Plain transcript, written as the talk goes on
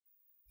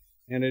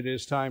And it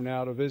is time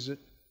now to visit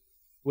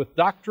with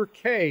Dr.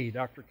 K,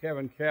 Dr.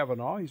 Kevin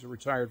Kavanagh. He's a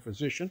retired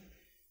physician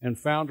and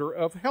founder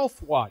of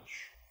Health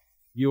Watch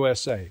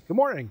USA. Good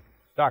morning,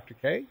 Dr.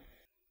 K.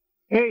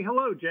 Hey,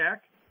 hello,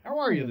 Jack. How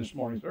are you this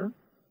morning, sir?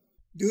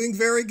 Doing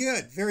very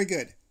good, very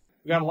good.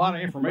 We've got a lot of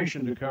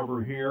information to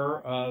cover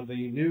here.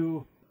 The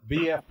new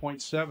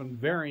BF-7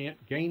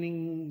 variant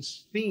gaining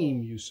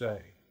steam, you say?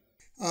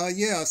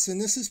 Yes, and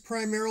this is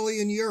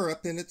primarily in Europe,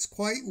 and it's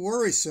quite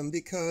worrisome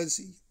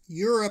because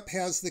Europe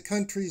has the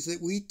countries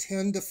that we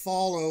tend to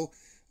follow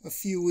a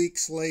few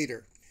weeks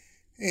later.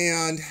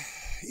 And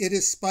it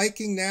is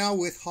spiking now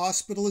with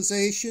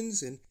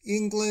hospitalizations in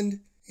England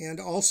and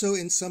also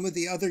in some of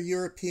the other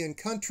European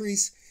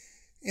countries.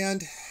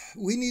 And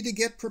we need to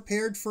get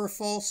prepared for a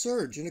fall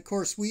surge. And of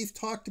course, we've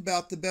talked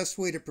about the best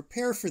way to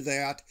prepare for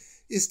that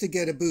is to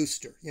get a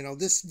booster. You know,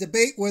 this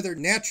debate whether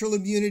natural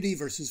immunity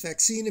versus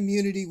vaccine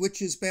immunity,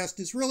 which is best,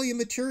 is really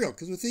immaterial,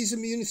 because with these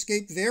immune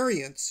escape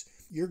variants,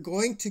 you're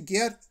going to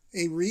get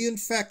a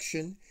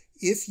reinfection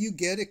if you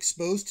get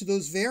exposed to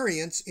those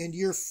variants and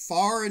you're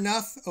far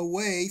enough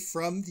away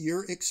from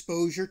your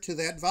exposure to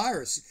that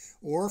virus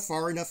or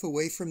far enough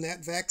away from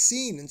that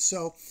vaccine. And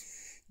so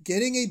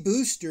getting a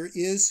booster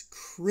is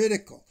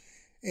critical.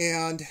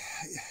 And,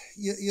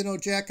 you know,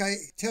 Jack, I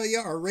tell you,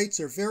 our rates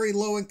are very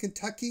low in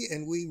Kentucky,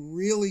 and we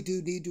really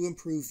do need to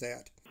improve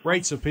that.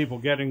 Rates of people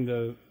getting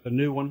the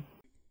new one?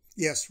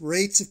 Yes,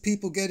 rates of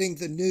people getting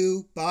the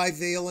new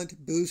bivalent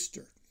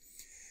booster.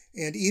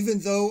 And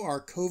even though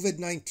our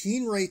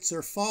COVID-19 rates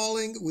are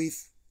falling,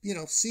 we've,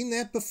 seen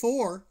that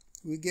before.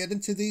 We get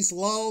into these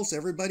lulls,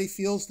 everybody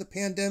feels the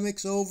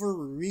pandemic's over,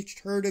 we reached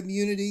herd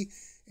immunity,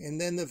 and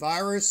then the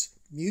virus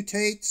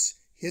mutates,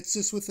 hits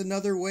us with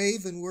another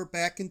wave, and we're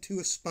back into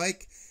a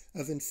spike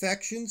of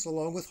infections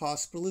along with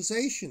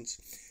hospitalizations.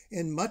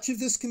 And much of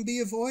this can be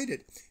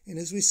avoided. And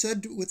as we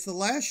said with the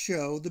last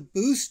show, the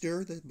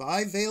booster, the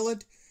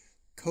bivalent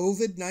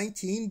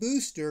COVID-19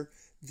 booster,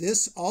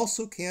 this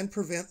also can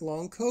prevent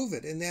long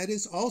COVID, and that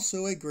is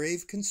also a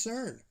grave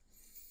concern.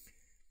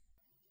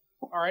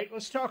 All right,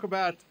 let's talk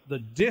about the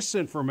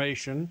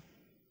disinformation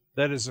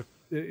that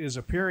is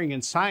appearing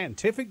in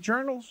scientific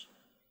journals.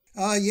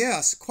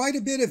 Yes, quite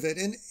a bit of it.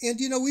 And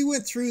we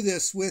went through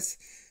this with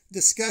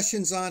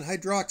discussions on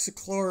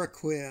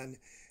hydroxychloroquine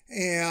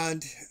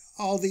and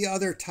all the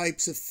other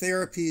types of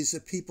therapies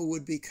that people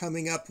would be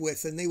coming up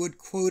with, and they would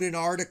quote an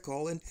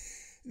article. And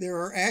there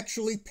are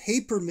actually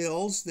paper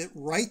mills that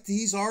write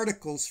these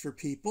articles for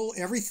people.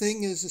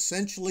 Everything is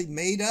essentially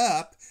made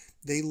up.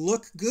 They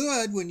look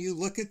good when you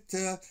look at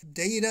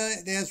data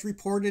as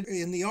reported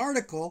in the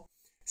article.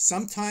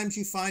 Sometimes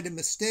you find a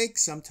mistake,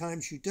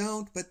 sometimes you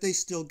don't, but they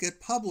still get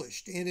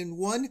published. And in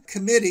one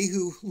committee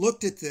who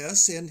looked at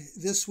this, and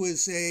this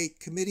was a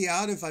committee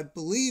out of, I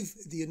believe,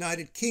 the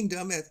United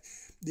Kingdom, at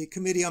the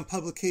Committee on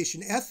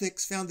Publication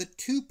Ethics, found that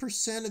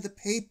 2% of the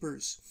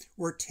papers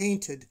were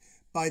tainted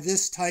by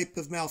this type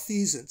of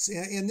malfeasance.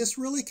 And this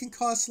really can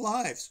cost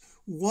lives.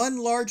 One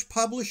large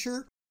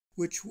publisher,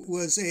 which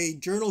was a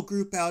journal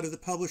group out of the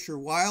publisher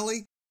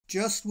Wiley,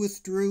 just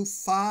withdrew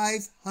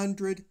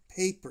 500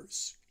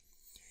 papers.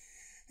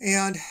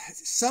 And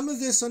some of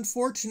this,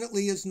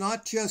 unfortunately, is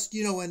not just,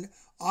 an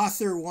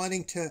author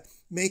wanting to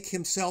make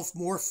himself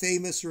more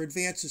famous or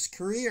advance his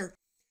career.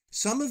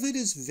 Some of it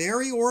is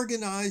very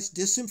organized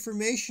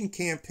disinformation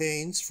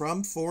campaigns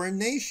from foreign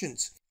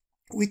nations.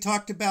 We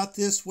talked about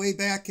this way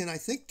back in, I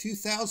think,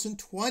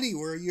 2020,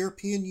 where a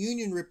European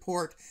Union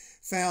report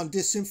found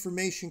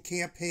disinformation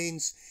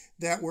campaigns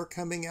that were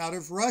coming out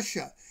of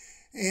Russia.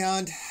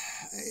 And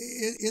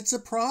it's a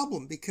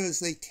problem because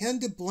they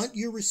tend to blunt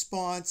your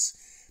response.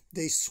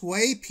 They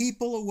sway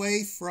people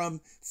away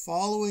from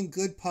following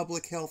good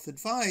public health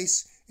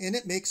advice, and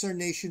it makes our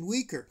nation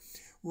weaker.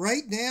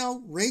 Right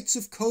now, rates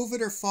of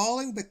COVID are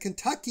falling, but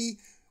Kentucky,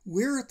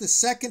 we're at the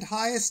second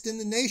highest in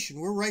the nation.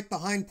 We're right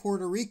behind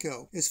Puerto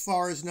Rico as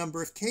far as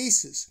number of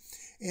cases.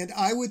 And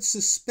I would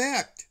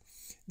suspect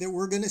that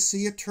we're going to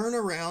see a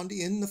turnaround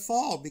in the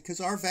fall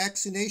because our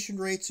vaccination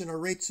rates and our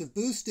rates of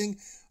boosting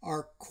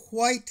are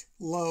quite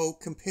low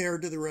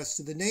compared to the rest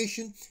of the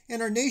nation,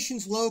 and our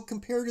nation's low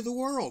compared to the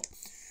world.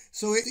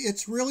 So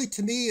it's really,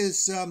 to me,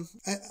 is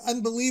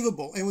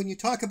unbelievable. And when you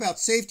talk about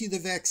safety of the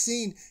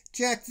vaccine,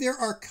 Jack, there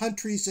are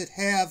countries that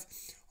have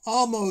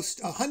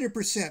almost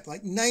 100%,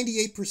 like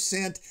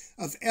 98%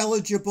 of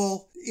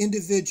eligible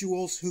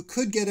individuals who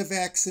could get a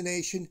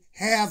vaccination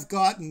have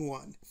gotten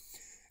one.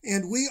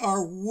 And we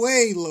are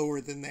way lower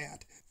than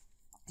that.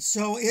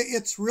 So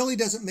it really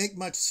doesn't make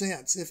much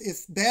sense.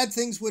 If bad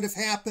things would have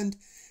happened,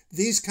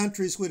 these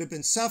countries would have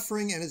been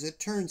suffering. And as it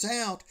turns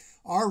out,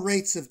 our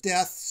rates of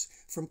deaths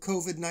from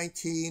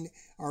COVID-19,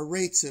 our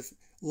rates of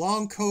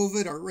long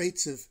COVID, our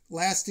rates of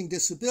lasting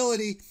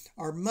disability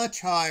are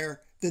much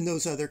higher than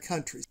those other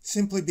countries,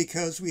 simply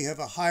because we have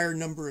a higher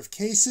number of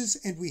cases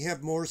and we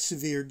have more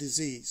severe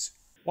disease.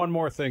 One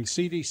more thing,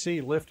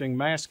 CDC lifting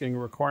masking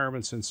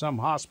requirements in some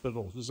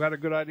hospitals. Is that a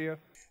good idea?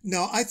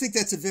 No, I think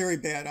that's a very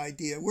bad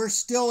idea. We're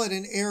still at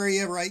an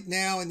area right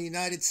now in the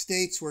United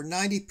States where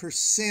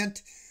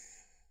 90%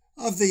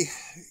 of the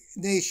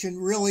nation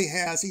really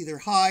has either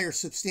high or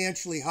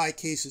substantially high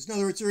cases. In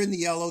other words, they're in the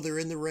yellow, they're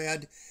in the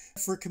red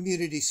for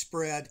community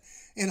spread.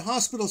 And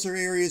hospitals are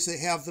areas that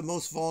have the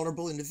most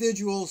vulnerable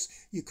individuals.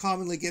 You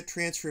commonly get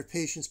transfer of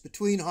patients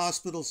between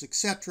hospitals,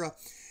 etc.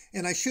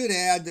 And I should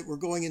add that we're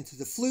going into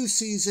the flu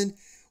season.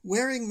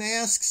 Wearing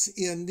masks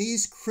in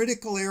these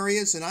critical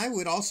areas, and I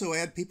would also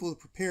add people who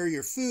prepare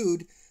your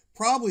food,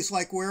 probably is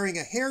like wearing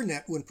a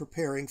hairnet when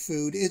preparing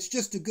food. It's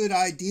just a good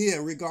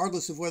idea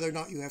regardless of whether or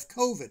not you have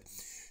COVID.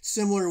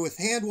 Similar with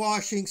hand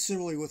washing,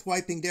 similar with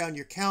wiping down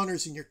your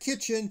counters in your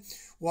kitchen,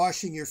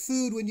 washing your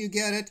food when you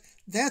get it.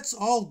 That's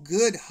all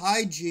good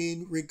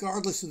hygiene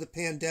regardless of the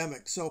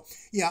pandemic. So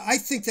yeah, I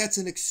think that's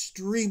an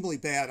extremely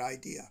bad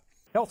idea.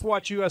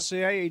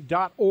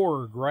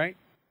 healthwatchusa.org, right?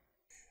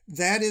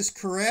 That is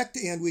correct,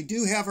 and we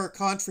do have our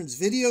conference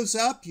videos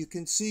up. You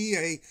can see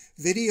a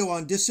video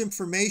on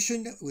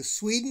disinformation with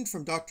Sweden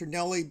from Dr.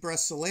 Nele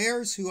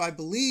Brusselaers, who I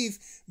believe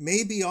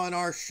may be on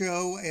our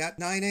show at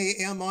 9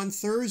 a.m. on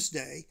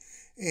Thursday.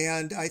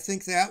 And I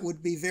think that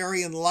would be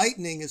very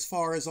enlightening as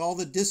far as all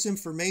the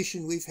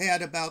disinformation we've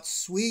had about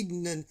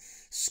Sweden and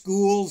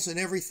schools and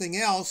everything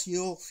else.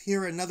 You'll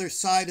hear another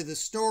side of the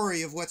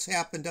story of what's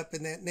happened up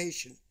in that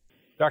nation.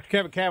 Dr.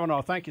 Kevin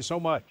Kavanagh, thank you so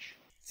much.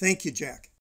 Thank you, Jack.